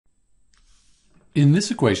In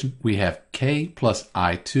this equation, we have K plus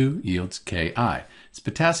I2 yields Ki. It's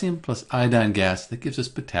potassium plus iodine gas that gives us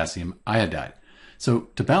potassium iodide. So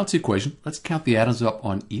to balance the equation, let's count the atoms up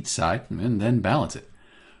on each side and then balance it.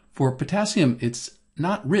 For potassium, it's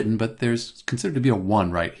not written, but there's considered to be a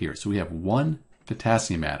 1 right here. So we have 1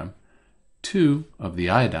 potassium atom, 2 of the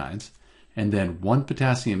iodines, and then 1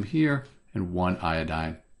 potassium here and 1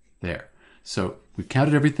 iodine there. So we've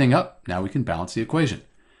counted everything up. Now we can balance the equation.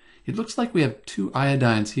 It looks like we have 2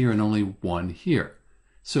 iodines here and only 1 here.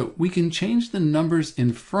 So we can change the numbers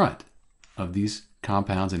in front of these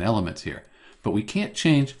compounds and elements here, but we can't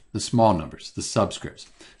change the small numbers, the subscripts.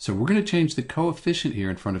 So we're going to change the coefficient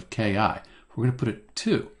here in front of Ki. We're going to put it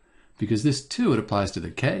 2, because this 2, it applies to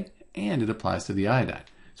the K and it applies to the iodine.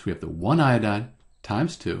 So we have the 1 iodine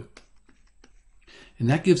times 2, and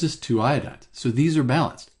that gives us 2 iodines. So these are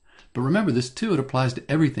balanced. But remember, this 2, it applies to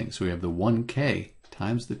everything. So we have the 1K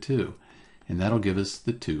times the 2, and that'll give us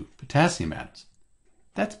the 2 potassium atoms.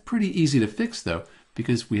 That's pretty easy to fix though,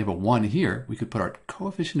 because we have a 1 here. We could put our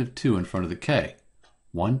coefficient of 2 in front of the K.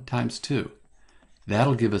 1 times 2.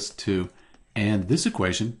 That'll give us 2, and this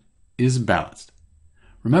equation is balanced.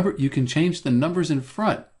 Remember, you can change the numbers in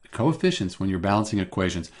front, the coefficients, when you're balancing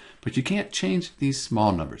equations, but you can't change these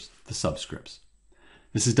small numbers, the subscripts.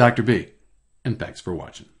 This is Dr. B, and thanks for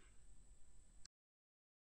watching.